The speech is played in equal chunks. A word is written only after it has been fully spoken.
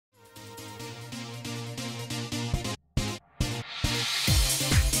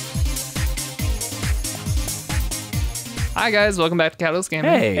Hi guys, welcome back to Catalyst Gaming.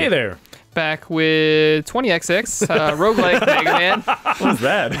 Hey there. Back with 20XX, roguelike Mega Man. What was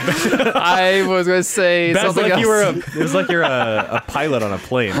that? I was going to say something like else. it was like you're a pilot on a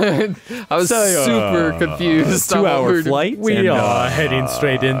plane. I was super confused. 2-hour flight. We are heading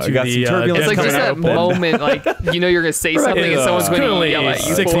straight into got some the turbulence It's like coming just out that of moment, like, you know you're going to say something and someone's going to currently yell at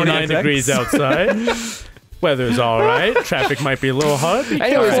you. 69 degrees outside. Weather's all right. Traffic might be a little hot.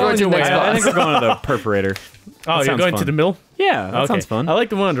 Anyways, we're going to the next I think boss. we're going to the perforator. Oh, you're sounds going to fun. the mill? Yeah, that sounds fun. I like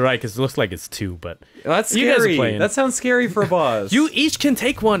the one on the right because it looks like it's 2, but That's You guys are scary. playing. That sounds scary for a boss. you each can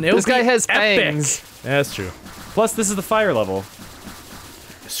take one. It'll This guy be has epic. fangs. That's true. Plus, this is the fire level.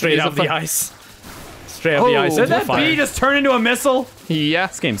 Straight He's out a of the fu- ice. Straight out of the Oh, ice. did into the That fire. bee just turn into a missile? Yeah.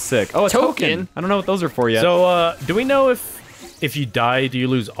 This game's sick. Oh, a Token. token. I don't know what those are for yet. So, do we know if you die, do you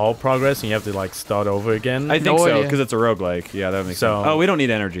lose all progress and you have to like start over again? I think No so, idea. because it's a roguelike. Yeah, that makes So- sense. Oh, we don't need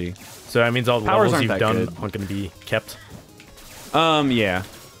energy. So that means all the Powers levels aren't you've that done good. aren't going to be kept. Yeah.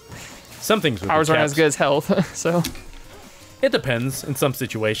 Some things will Powers be aren't kept. as good as health, so. It depends. In some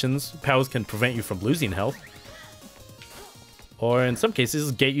situations, powers can prevent you from losing health. Or in some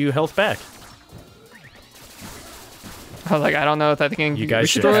cases, get you health back. I was like, I don't know if that thing You guys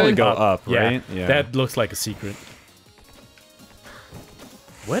should destroy. definitely go up, Yeah, right? Yeah. that looks like a secret.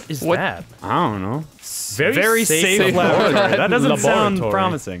 What is What- that? I don't know. Very safe safe laboratory. That doesn't sound laboratory.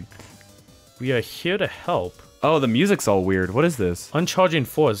 promising. We are here to help. Oh, the music's all weird. What is this? Uncharging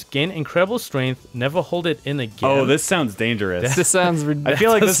force. Gain incredible strength. Never hold it in again. Oh, this sounds dangerous. This sounds I ridiculous.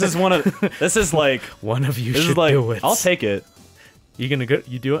 feel like this is one of. This is like. One of you This should is like. do it. I'll take it. You gonna go?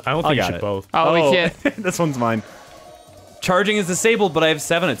 You do it? I don't think you got should it. both. Oh, we can't. This one's mine. Charging is disabled, but I have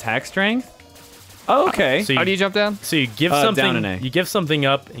 7 attack strength. Oh, okay. So How do you jump down? So you give down something. an A. You give something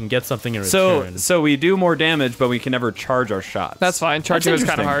up and get something in So return. we do more damage, but we can never charge our shots. That's fine. Charging was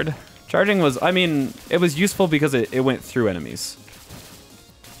kind of interesting. hard. Charging was. I mean, it was useful because it went through enemies.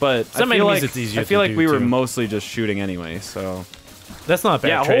 But Some I feel enemies like it's easier I feel to like do, we were too. mostly just shooting anyway. So That's not a bad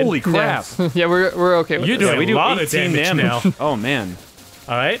yeah, trade. holy crap. Yeah, yeah we're okay with You're this. doing we do a lot of 18 damage damage now. Oh man.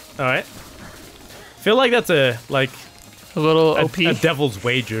 All right, all right. Feel like that's a A little a, OP. a devil's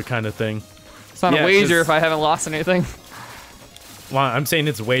wager kind of thing. It's not Yeah, a wager 'cause- if I haven't lost anything. Well, I'm saying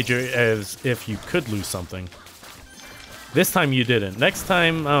it's a wager as if you could lose something. This time you didn't. Next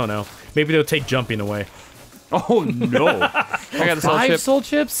time, I don't know. Maybe they'll take jumping away. Oh no. I got a soul 5 chip. soul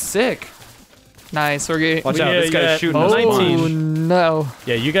chips? Sick. Nice. We're getting. Watch Yeah, out, this guy's yeah. shooting Oh, us. 19. Oh no.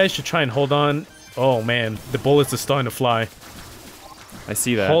 Yeah, you guys should try and hold on. Oh man, the bullets are starting to fly. I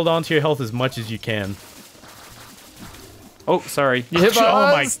see that. Hold on to your health as much as you can. Oh, sorry. You hit Oh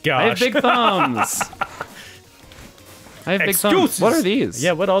my us? I have gosh. big thumbs. I have big thumbs. Excuses. What are these?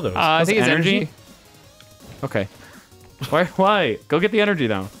 Yeah, what are those? I think it's energy? energy. Okay. Why? Go get the energy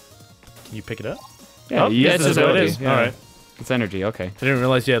now. Can you pick it up? Yeah, Oh, you yeah, use it's this just what it ability. is. Yeah. All right. It's energy. Okay. I didn't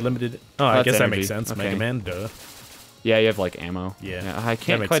realize you had limited. Oh, I That's guess that energy. makes sense. Okay. Mega Man, duh. Yeah, you have like ammo. Yeah, I that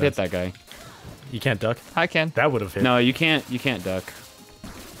can't makes quite hit sense. that guy. You can't duck. I can. That would have hit. No, you can't. You can't duck.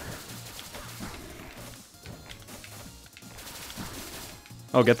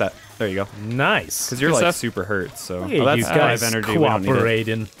 Oh, get that. There you go. Nice. Because you're Good like stuff. super hurt. So Look at that's you 5 guys energy. We don't need it.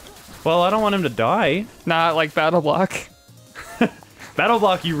 cooperating. Well, I don't want him to die. Not like battle block. Battle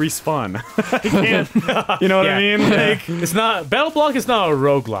block, you respawn. I can't. You know what I Yeah. mean? Like, It's not Battle Block is not a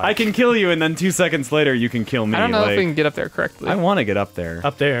roguelike. I can kill you, and then 2 seconds later, you can kill me. I don't know like, if we can get up there correctly. I want to get up there.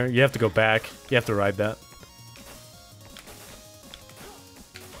 Up there, you have to go back. You have to ride that.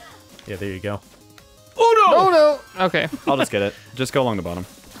 Yeah, there you go. Oh no. Okay. I'll just get it. Just go along the bottom.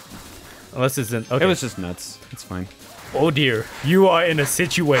 Unless it's in. Okay. It was just nuts. It's fine. Oh dear, you are in a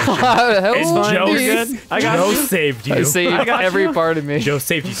situation. How the hell And did Joe, you- I got Joe you. saved you. I saved I got every you. part of me. Joe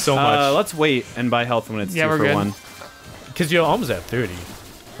saved you so much. Let's wait and buy health when it's Yeah, 2 we're for good. 1. Because you're almost at 30.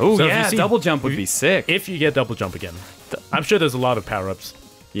 Oh, So if yeah. you see- Double jump would if- be sick. If you get double jump again. I'm sure there's a lot of power-ups.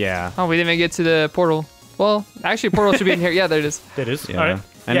 Yeah. Oh, we didn't even get to the portal. Well, actually, portal should be in here. Yeah, there it is. It is. Yeah. All right.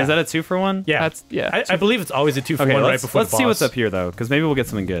 And Yeah. is that a 2 for 1? Yeah. Yeah. I believe it's always a 2 for Okay, 1 right let's before see the boss. what's up here, though, because maybe we'll get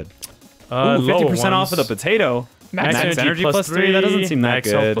something good. Ooh, Lower 50% off of the ones. potato. Max energy plus 3. That doesn't seem that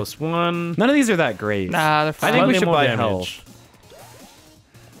Max health good. plus 1. None of these are that great. Nah, they're I fine. think we Slightly should more buy damage. health.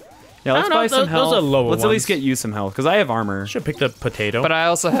 Yeah, let's I don't know, buy some those health. are lower Let's at least ones. get you some health, because I have armor. Should pick the potato. But I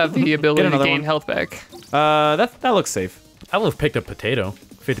also have the ability to another gain one. health back. That looks safe. I would have picked a potato.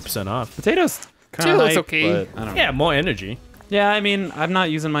 50% off. Potatoes kind Potato of looks okay. but I don't know. Yeah, more energy. Yeah, I mean, I'm not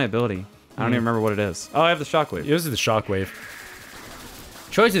using my ability. I don't even remember what it is. Oh, I have the shockwave. This is the shockwave.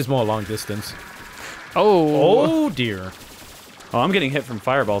 Choice is more long distance. Oh. Oh dear. Oh, I'm getting hit from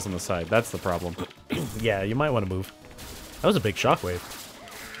fireballs on the side. That's the problem. Yeah, you might want to move. That was a big shockwave.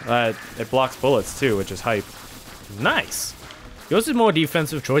 It blocks bullets too, which is hype. Nice. Yours is more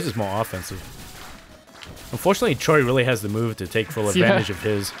defensive, Troy's is more offensive. Unfortunately, Troy really has the move to take full advantage of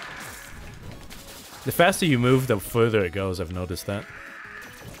his. The faster you move, the further it goes, I've noticed that.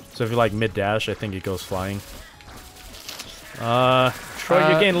 So if you like mid-dash, I think it goes flying. Troy,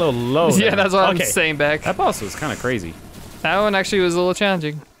 you're getting a little low Yeah, there. that's what I'm saying back. That boss was kind of crazy. That one actually was a little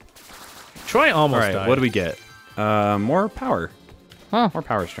challenging. Troy All almost right, died. what do we get? More power. Huh. More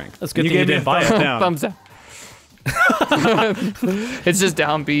power strength. That's good You thing you gave me didn't a buy thumbs it. down. Thumbs down. It's just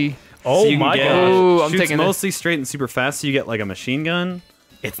down B. Oh So you can my get- god. Ooh, I'm shoots taking it. mostly straight and super fast, so you get like a machine gun.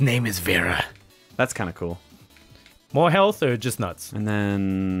 Its name is Vera. That's kind of cool. More health or just nuts? And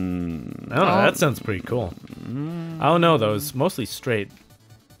then I don't know, that sounds pretty cool. I don't know though, it's mostly straight.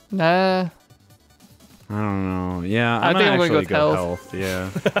 Nah. I don't know. Yeah, I I'm think I'm gonna gonna actually go go with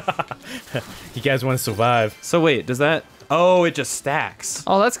health. Yeah. You guys want to survive. So wait, does that? Oh, it just stacks.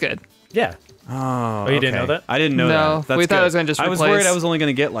 Oh, that's good. Yeah. Oh, you didn't okay. know that? I didn't know No, that. That's we thought it good. was gonna just I was replace- worried I was only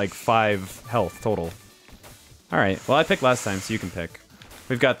gonna get like 5 health total. All right. Well, I picked last time, so you can pick.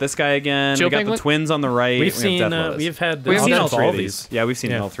 We've got this guy again. Chill we got Penguin? the twins on the right. We've we have seen, Death Lotus. we've had We've seen all all 3 of these. these. Yeah, we've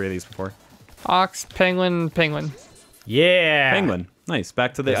seen Yeah. all 3 of these before. Ox, penguin, penguin. Yeah. Penguin. Nice.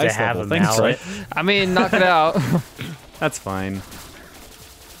 Back to the Does it ice have level. a Thanks, mallet? Troy. I mean, knock it out. That's fine.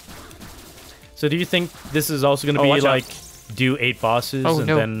 So do you think this is also going to Oh, be watch out. like do 8 bosses Oh, and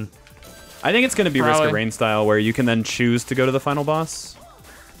no. then I think it's going to be Risk Probably. of Rain style, where you can then choose to go to the final boss.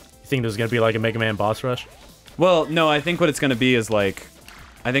 you think there's going to be like a Mega Man boss rush? Well, no, I think what it's going to be is like,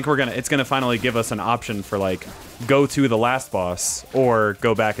 I think it's going to finally give us an option for like, go to the last boss or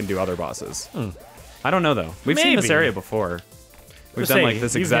go back and do other bosses. I don't know though. We've seen this Maybe. area before. We've Just done saying, like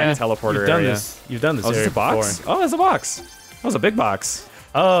this you've- exact yeah, teleporter You've done area. this. You've done this Oh, is area this a box? before. Oh, there's a box. That was a big box.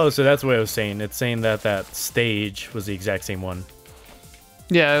 Oh, so that's what it was saying. It's saying that that stage was the exact same one.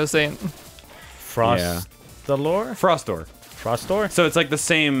 Yeah, I was saying. Frost Yeah. the lore? Frost door. Frost door? So it's like the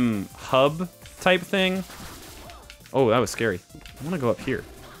same hub type thing. Oh, that was scary. I want to go up here.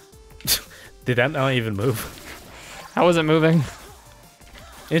 Did that not even move? I wasn't moving.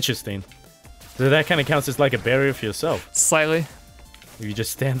 Interesting. So that kind of counts as like a barrier for yourself. Slightly. If you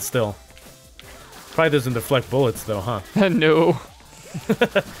just stand still. Probably doesn't deflect bullets though, huh? No.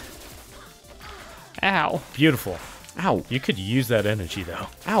 Ow. Beautiful. Ow. You could use that energy though.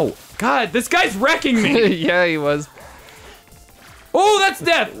 Ow. God, this guy's wrecking me. Yeah, he was. Oh, that's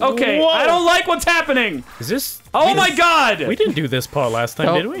death. Okay. Whoa. I don't like what's happening. Is this? Oh we my didn't- God. We didn't do this part last time,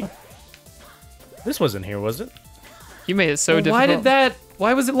 Nope. did we? This wasn't here, was it? You made it so difficult. Why did that?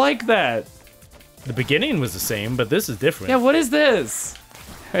 Why was it like that? The beginning was the same, but this is different. Yeah, what is this?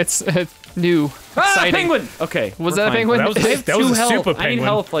 It's new. Ah, Exciting. penguin. Okay. Was we're that a fine. penguin? That was I have that was two a health. super I penguin. need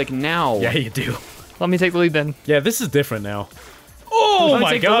health like now. Yeah, you do. Let me take the lead then. Yeah, this is different now. Oh Let me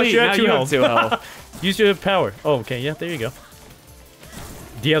my take the gosh, lead. you Now have 2 you have health. 2 health. Use your power. Oh, okay, yeah, there you go.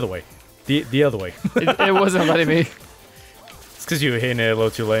 The other way. The other way. It wasn't letting me. It's because you were hitting it a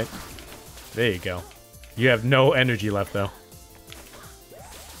little too late. There you go. You have no energy left though.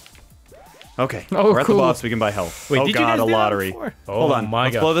 Okay. Oh, we're at cool. the boss. We can buy health. Wait, oh did you God, guys a do that lottery. before? Hold Oh on. my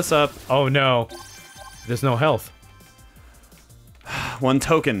Let's god. blow this up. Oh no. There's no health. 1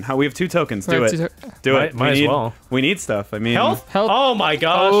 token. How we have 2 tokens. Do Right, it. Do it. Might as we need, well. We need stuff. I mean, Health? Health? Oh my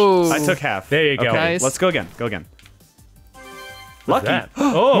gosh. Oh. I took half. There you go. Okay, Nice. let's go again. Go again. What's Lucky. that?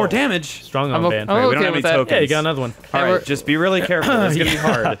 Oh, More damage. Strong I'm arm o- band. I'm Wait, we okay don't have with any that. tokens. Yeah, you got another one. All we're- right, just be really careful. It's gonna be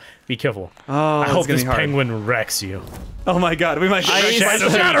hard. Be careful. Oh, I it's hope gonna this be hard. penguin wrecks you. Oh my God, we might. Ice-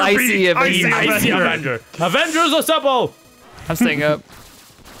 Shadow icy Beat. Avenger. Icy Icy Avenger. Avenger. Avengers Assemble! I'm staying up.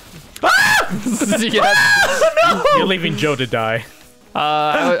 Yeah. You're leaving Joe to die.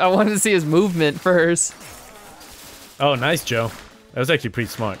 I wanted to see his movement first. Oh, nice, Joe. That was actually pretty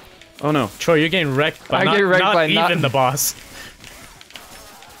smart. Oh no. Troy, you're getting wrecked by I not, get wrecked not by even not- the boss.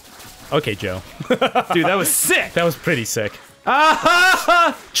 Okay, Joe. Dude, that was sick. That was pretty sick.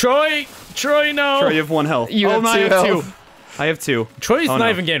 Ah! Troy, no. Troy, you have 1 health. You oh, have no, 2 I have health. 2. I have 2. Troy's Oh, not no.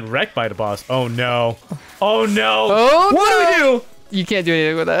 even getting wrecked by the boss. Oh no. Oh no. Oh, What no! do we do? You can't do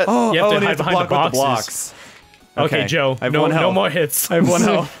anything with that. Oh, You have to and hide behind the block with boxes. blocks. Okay, Joe. I have No, 1 health. no more hits. I have 1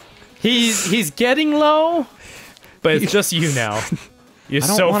 health. He's getting low, but it's just you now. You're I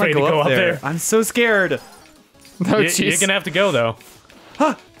don't so wanna afraid to go up there. I'm so scared. No, You're jeez. gonna have to go though.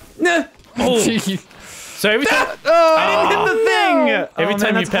 Nah. Oh. So every time, Hit the thing. every Oh,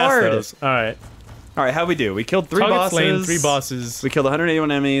 time man, you that's pass hard. those. All right. All right, how'd we do? We killed 3 Target bosses. slain, 3 bosses. We killed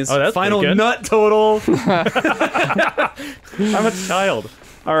 181 enemies. Oh, that's Final pretty good. nut total. I'm a child.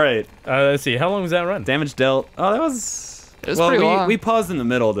 All right. Let's see. How long was that run? Damage dealt. Oh, that was. It was well, pretty long. we paused in the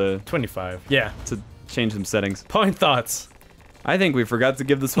middle to 25. Yeah. change some settings. Point thoughts. I think we forgot to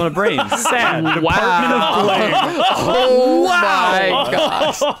give this one a brain. Sad. Wow. Oh my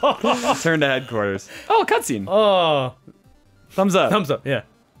gosh. Turn to headquarters. Oh, cutscene. Oh, Thumbs up. thumbs up. Yeah.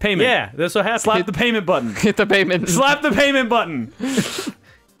 Payment. Yeah, that's what happened. Slap the payment button. Hit the payment. Slap the payment button.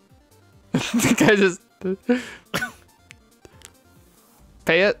 The guy just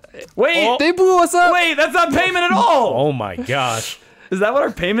pay it. Wait. Oh. They blew us up. Wait, that's not payment at all. Oh my gosh. Is that what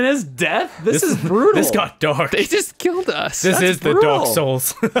our payment is? Death? This is brutal. This got dark. They just killed us. This That's is the brutal. Dark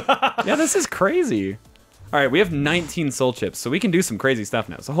Souls. Yeah, this is crazy. All right, we have 19 soul chips, so we can do some crazy stuff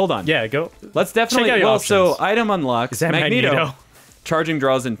now. So hold on. Yeah, go. Let's definitely. Check out your Well, so options. item unlocks. Is that Magneto. Magneto? Charging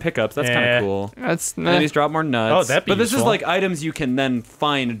draws in pickups. That's kind Eh. of cool. That's Enemies drop more nuts. Oh, that'd be But this is useful. like items you can then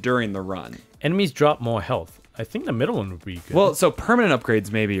find during the run. Enemies drop more health. I think the middle one would be good. Well, so permanent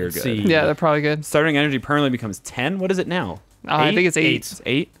upgrades maybe are Let's good. see. yeah, they're probably good. Starting energy permanently becomes 10. What is it now? I think it's 8. It's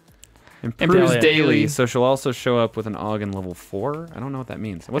 8. Improves Improves Yeah. daily, so she'll also show up with an AUG in level 4. I don't know what that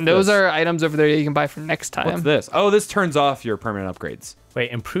means. What's And those this? are items over there that you can buy for next time. What's this? Oh, this turns off your permanent upgrades.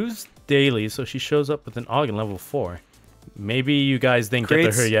 Wait, improves daily, so she shows up with an AUG in level 4. Maybe you guys didn't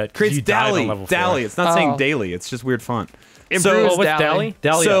get to her yet. 'Cause Creates you died Dally. on level 4. Dally. It's not saying Oh. daily. It's just weird font. Improves Oh, what's Dally.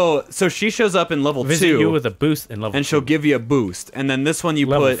 Dally? Dally. So she shows up in level visit 2. you with a boost in level and she'll 2. give you a boost. And then this one you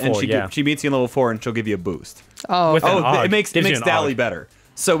Level put, and 4, she yeah. she meets you in level 4, and she'll give you a boost. Oh, With okay. an Oh, AUG. it makes Gives you an Dally AUG. better.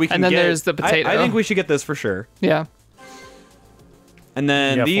 So we can And then get. there's the potato. I think we should get this for sure. yeah. And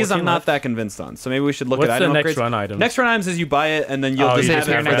then You got these 14 I'm not left? that convinced on. So maybe we should look What's at the item next upgrades. run items? Next run items is you buy it, and then you'll Oh, just you have just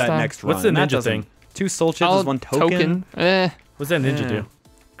it have for it that next next time. run. What's the And that ninja doesn't- thing? 2 soul chips is 1 token. What's that ninja Yeah. do?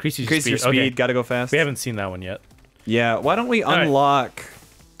 Increases your Increase speed. your speed. Okay. Gotta go fast. We haven't seen that one yet. Yeah. Why don't we right. unlock?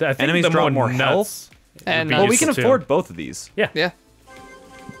 I think Enemies the drop more nuts health? And would be Well, we can useful, too. afford both of these. yeah.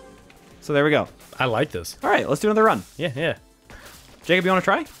 So there we go. I like this. All right, let's do another run. Yeah, yeah. Jacob, you want to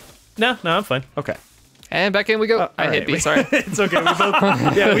try? No, I'm fine. Okay. And back in we go. I all hit right. B, sorry. It's okay. We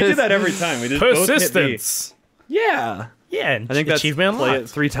both. Yeah, we do that every time. We just both hit B. Persistence. Yeah. Yeah, I think that's achievement play it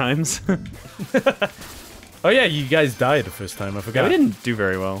unlocked. 3 times. Oh yeah, you guys died the first time. I forgot. we didn't do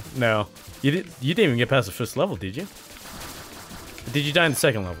very well. No, you didn't even get past the first level, did you? Did you die in the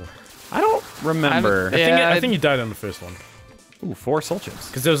second level? I don't remember. Yeah, I think you died on the first one Ooh, 4 soul chips.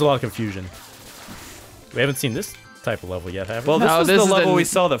 because there was a lot of confusion. We haven't seen this type of level yet, have we? Well, this No, was this the is level the- we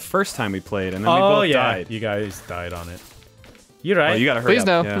saw the first time we played, and then we oh both yeah, died. you guys died on it. You're right. Oh, you gotta hurry Please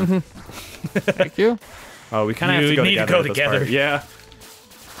up. no. Yeah. Thank you. Oh, we kind of You have to go need to together. go at this part. together.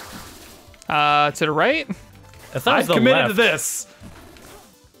 Yeah. To the right. I thought it was I've the committed to left. this.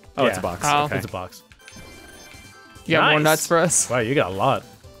 Oh, it's a Yeah. box. Oh. Okay. It's a box. You got more Nice. nuts for us. Wow, you got a lot.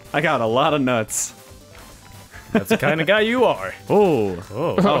 I got a lot of nuts. That's the kind of guy you are. Oh.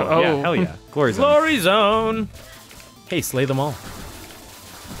 Oh, Oh, yeah. Oh. Hell yeah. Glory zone. Glory zone. Hey, slay them all.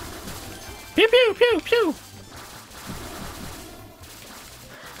 Pew pew pew pew.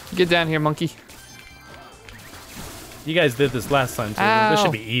 Get down here, monkey. You guys did this last time, so Ow. this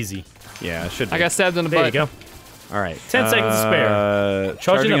should be easy. Yeah, it should be. I got stabbed in the There butt. you go. All right. 10 seconds to spare.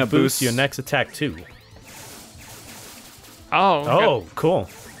 Charging a up boosts your next attack too. Oh. okay. Oh, cool.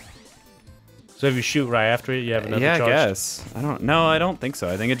 So if you shoot right after it, you have another Yeah, charge? I guess. I don't. No, I don't think so.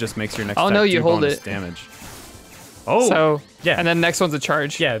 I think it just makes your next. Oh, attack no, you do hold bonus it. damage. Oh. So Yeah. and then next one's a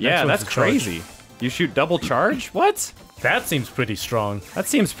charge. Yeah, next yeah, one's that's the charge. crazy. You shoot double charge? What? That seems pretty strong. That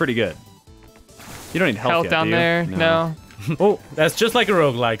seems pretty good. You don't need health, Health yet, down do you? there. No. Oh, that's just like a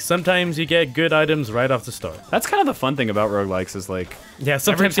roguelike. Sometimes you get good items right off the start. That's kind of the fun thing about roguelikes is like Yeah, every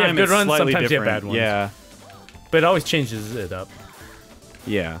sometimes you have time good it's runs, slightly sometimes you have different. bad ones. Yeah, But it always changes it up.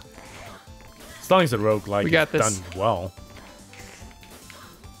 yeah. As long as the roguelike We got is this. done well.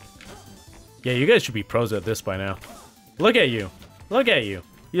 Yeah, you guys should be pros at this by now. Look at you. Look at you.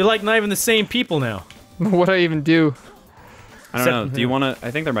 You're like not even the same people now. What do I even do? I don't know. Do you want to?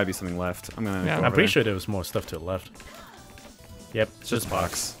 I think there might be something left. I'm gonna. Yeah. go I'm over pretty there. sure there was more stuff to the left. Yep, It's just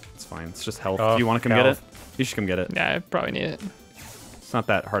box. It's fine. It's just health. Oh, Do you want to come get it? health. You should come get it. Yeah, I probably need it. It's not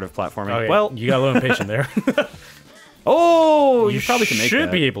that hard of platforming. Oh, yeah. Well, you got a little impatient there. oh, You you probably can make should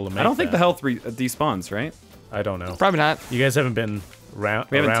that. be able to make I don't think that. the health despawns, right? I don't know. Probably not. You guys haven't been round.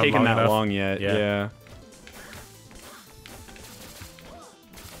 We haven't around taken long that enough. long yet. Yeah. Yeah.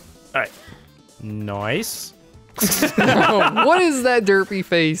 All right. Nice. What is that derpy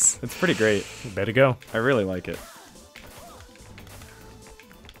face? It's pretty great. Better go. I really like it.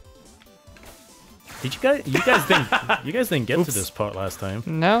 Did you guys? You guys didn't get to this part last time.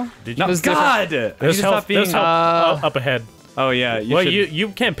 No. Did you? No, was God! I There's need to stop health, being. there's health up ahead. Oh yeah. You Well, should... you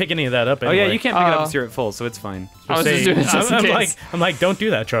can't pick any of that up. Oh Anyway. yeah, you can't pick it up Oh. until you're at full, so it's fine. I was Say- just doing it just in I'm case. like, don't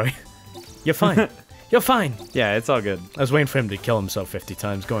do that, Troy. You're fine. You're fine. Yeah, it's all good. I was waiting for him to kill himself 50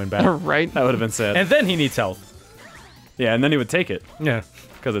 times going back. Right. That would have been sad. And then he needs health. Yeah, and then he would take it Yeah.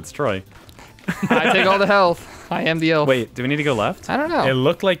 because it's Troy. I take all the health. I am the elf. Wait, do we need to go left? I don't It know.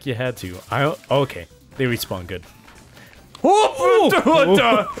 looked like you had to. Okay. They respawn good.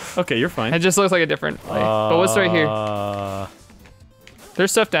 Okay, you're fine. It just looks like a different way. But what's right here?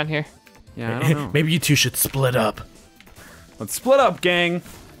 There's stuff down here. Yeah, I don't know. Maybe you two should split up. Let's split up, gang.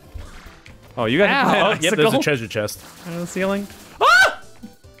 Oh, you got Ow. to play Oh, an yep, there's a icicle treasure chest. on the ceiling. Ah!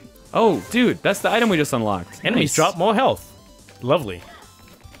 Oh, dude, that's the item we just unlocked. Enemies Nice. drop more health. Lovely.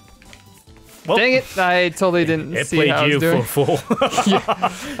 Well, Dang it! I totally didn't It see played how I you was for doing. full.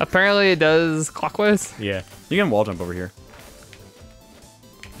 Apparently, it does clockwise. Yeah. You can wall jump over here.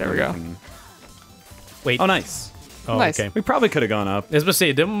 There we go. Wait. Oh, nice. Oh, Nice. okay. We probably could have gone up. I was about to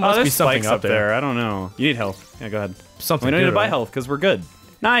say, there must be there's something spikes up there. I don't know. You need health. Yeah, go ahead. Something We don't need to good, buy right? health because we're good.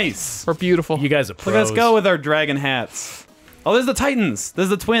 Nice. We're beautiful. You guys are pros. Look, let's go with our dragon hats. Oh, there's the Titans. There's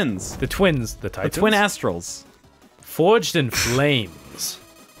the twins. The twins, the The Titans. twin astrals. Forged in flames.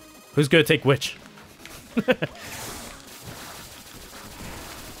 Who's gonna take which?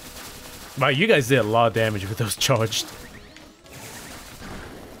 Wow, you guys did a lot of damage with those charged.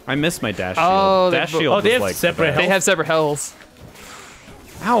 I miss my dash Oh, shield. they Dash bo- shield oh, they was have like separate the best. They have separate hells.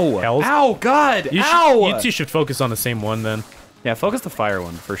 Ow! Hells? Ow! God! You, Ow! you two should focus on the same one then. Yeah, focus the fire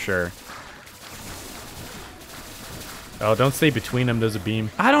one for sure. Oh, don't stay between them. There's a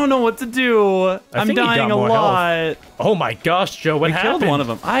beam. I don't know what to do. I'm think he got dying a more lot. Oh my gosh, Joe, what I happened? killed one of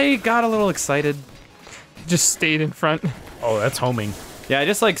them. I got a little excited. Just stayed in front. Oh, that's homing. Yeah, I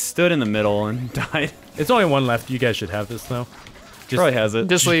just like stood in the middle and died. It's only one left. You guys should have this though. Troy has it.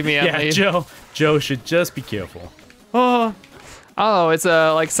 Just leave me out. Yeah, mate. Joe should just be careful. Oh, Oh, it's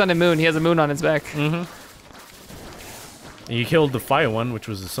like sun and moon. He has a moon on his back. And you killed the fire one, which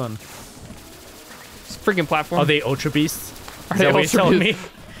was the sun. It's a freaking platform. Are they ultra beasts? Are Is they that what you're ultra telling me? beasts?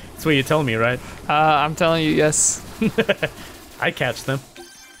 That's what you're telling me, right? I'm telling you, yes. I catch them.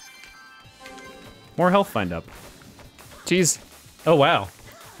 more health find up. Jeez. Oh wow.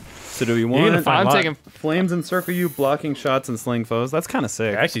 So do we gonna want find I'm a lot. taking. flames encircle you, blocking shots and slaying foes? That's kind of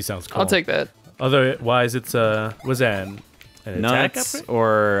sick. It actually sounds cool. I'll take that. Otherwise, it's was that an attack Nuts upgrade?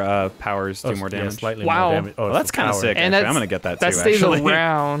 or powers do Oh, more yeah, damage. slightly Wow. more damage. Oh, Well, that's for kind of power. sick. And Actually. that's- I'm gonna get that That too. stays Actually,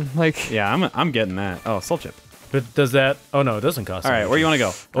 around. Like. yeah, I'm getting that. Oh, soul chip. But does that? Oh no, it doesn't cost. All right, where you want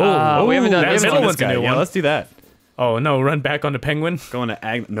to go? We haven't done that this middle one. one's a new Yeah, one. let's do that. Oh no, run back on the penguin. Going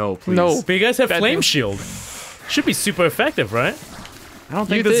to No, please. No. But you guys have Bad flame news. shield. Should be super effective, right? I don't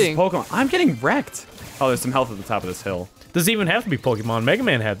think You this think. is Pokemon. I'm getting wrecked. Oh, there's some health at the top of this hill. Does it even have to be Pokemon? Mega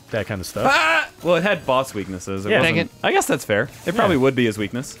Man had that kind of stuff. Ah! Well, it had boss weaknesses. It Yeah. wasn't, Dang it. I guess that's fair. It probably would be his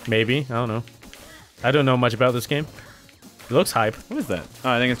weakness. Maybe. I don't know. I don't know much about this game. It looks hype. What is that? Oh,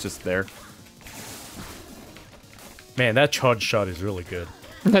 I think it's just there. Man, that charge shot is really good.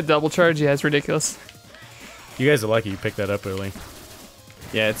 That double charge, yeah, it's ridiculous. You guys are lucky you picked that up early.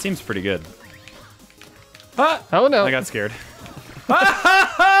 Yeah, it seems pretty good. Oh no. I got scared.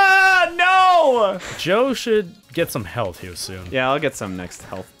 No! Joe should get some health here soon. Yeah, I'll get some next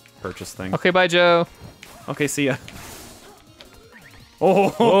health purchase thing. Okay, bye, Joe. Okay, see ya. Oh,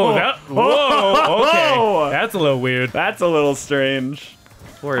 Whoa, okay. Oh! That's a little weird. That's a little strange.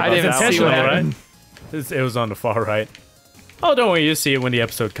 Worry I about didn't that see intentional, what one. happened. right? It was on the far right. Oh, don't worry, you'll see it when the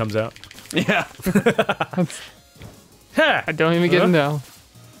episode comes out. Yeah. Ha! I don't even get to know.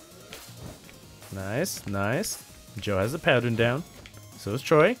 Nice, nice. Joe has the pattern down. So is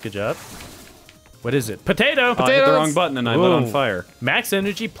Troy. Good job. What is it? Potato! Oh, I hit the Potatoes! wrong button and I lit on Whoa. fire. Max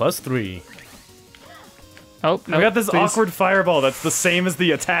energy +3. Oh, no, I got this please. awkward fireball that's the same as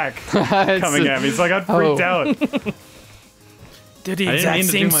the attack It's- coming at me, so I got freaked Oh. out. Did the I didn't exact mean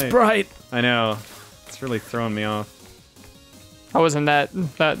to same do my- sprite. I know. It's really throwing me off. I wasn't that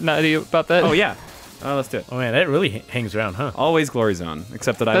nutty about that. Oh, yeah. Oh, let's do it. Oh man, that really hangs around, huh? Always glory zone,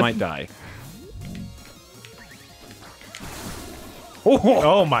 except that I might die.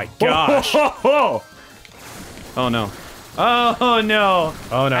 Oh my gosh. Oh no. Oh no. Oh no.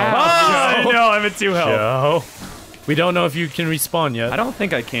 Oh no, I'm at 2 health. Joe. We don't know if you can respawn yet. I don't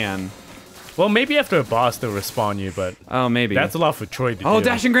think I can. Well, maybe after a boss they'll respawn you, but Oh, maybe. that's a lot for Troy to Oh, do.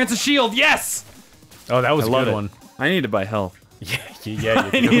 dashing grants a shield. Yes. Oh, that was I a love good it. one. I need to buy health. Yeah, yeah,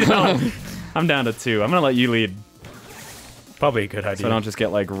 I you need do. help. I'm down to 2. I'm gonna let you lead, Probably a good so idea. I don't just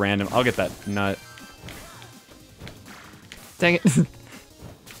get like random. I'll get that nut. Dang it.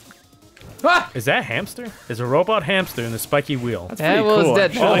 Ah! Is that hamster? There's a robot hamster in the spiky wheel. That's Yeah, pretty well, it's cool.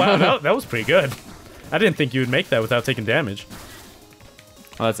 dead. actually. Oh wow, that was pretty good. I didn't think you would make that without taking damage.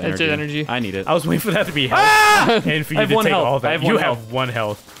 Oh, that's That's energy. just energy. I need it. I was waiting for that to be health, and for you I have to one take health. all I that. have You one have health. 1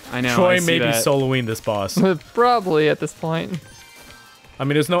 health. I know. I Troy see may be that. soloing this boss. Probably at this point. I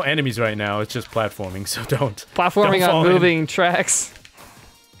mean, there's no enemies right now. It's just platforming, so don't. Platforming Don't fall on in. moving tracks.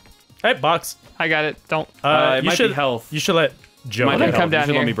 Hey, box. I got it. Don't. It you might should be health. You should let Joe. Might gonna be know. come health. You down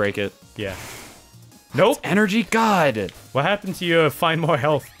should let here. me break it. Yeah. Nope. Energy God. What happened to you? Find more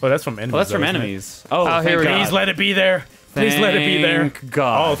health. Oh, that's from enemies. Well, that's from though, isn't it? enemies. Oh, Oh, here thank we go. God. Please let it be there. Please let it be there. Thank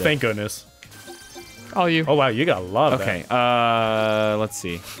God. Oh, thank goodness. Oh, you. Oh wow, you got a lot of Okay, that. let's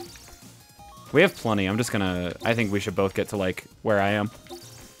see. We have plenty. I'm just gonna... I think we should both get to, like, where I am.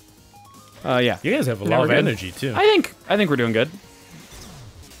 Yeah. You guys have a Yeah, lot of we're good. energy too. I think we're doing good.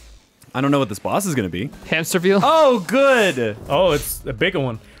 I don't know what this boss is gonna be. Hamster wheel. Oh, good! Oh, it's a bigger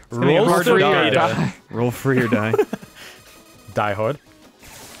one. gonna be Roll hard to for die. data. Roll free or die. Die hard.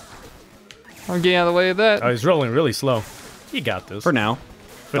 I'm getting out of the way of that. Oh, he's rolling really slow. You got this. For now.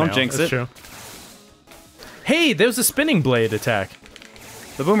 For don't now, jinx that's it. True. Hey, there's a spinning blade attack.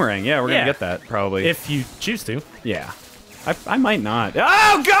 The boomerang. Yeah, we're Yeah. gonna get that, probably. If you choose to. Yeah. I might not.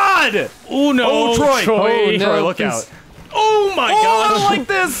 Oh, God! Oh no, Oh, Troy. Troy. Oh, no. Troy, look please. out. Oh my Oh, I god. don't like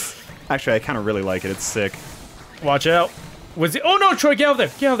this! Actually, I kind of really like it. It's sick. Watch out. Was it? Oh no, Troy, get out there.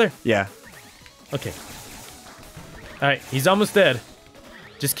 Get out there. Yeah. Okay. Alright, he's almost dead.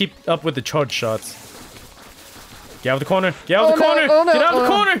 Just keep up with the charge shots. Get out of the corner. Get out of the Oh, no. corner. Oh, no. Get out of the Oh,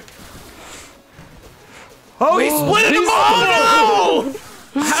 no. corner. Oh, he split into Oh,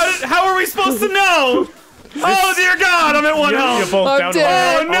 no! How are we supposed to know? Oh, dear God, I'm at one You're health. both I'm down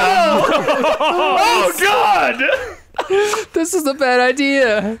dead. to one. No! Oh, God! This is a bad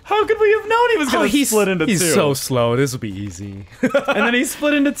idea. How could we have known he was going to split into He's two? so slow. This will be easy. And then he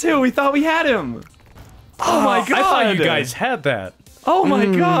split into two. We thought we had him. Oh, my God. I thought you guys had that. Oh, my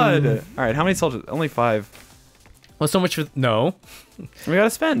God. All right, how many soldiers? Only 5. Well, so much for... No. We got to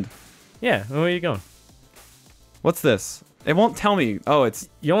spend. Yeah, where are you going? What's this? It won't tell me. Oh, it's...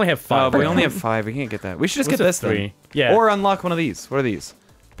 You only have 5. but we right? only have 5. We can't get that. We should just What's get it, this 3? then. Yeah. Or unlock one of these. What are these?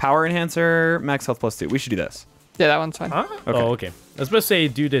 Power enhancer, max health plus 2. We should do this. Yeah, that one's fine. Huh? Oh, okay. I was supposed to say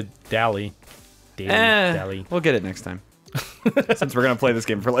do the dally. Dally. We'll get it next time. Since we're gonna play this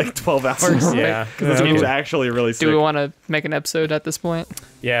game for like 12 hours. Yeah. Because this game's actually really sick. Do we want to make an episode at this point?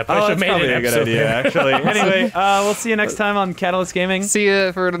 Yeah, Oh, probably should that's have made probably an a good episode. idea, actually. Anyway, we'll see you next time on Catalyst Gaming. See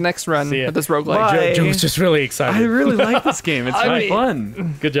you for the next run See ya. with this roguelike. Bye. Joe's just really excited. I really like this game. It's I really mean-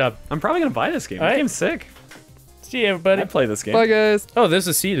 fun. Good job. I'm probably gonna buy this game. All This right. game's sick. See you, everybody. I play this game. Bye, guys. Oh, there's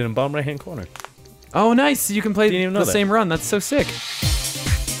a seed in the bottom right-hand corner. Oh, nice. You can play Didn't even know the that. same run. That's so sick.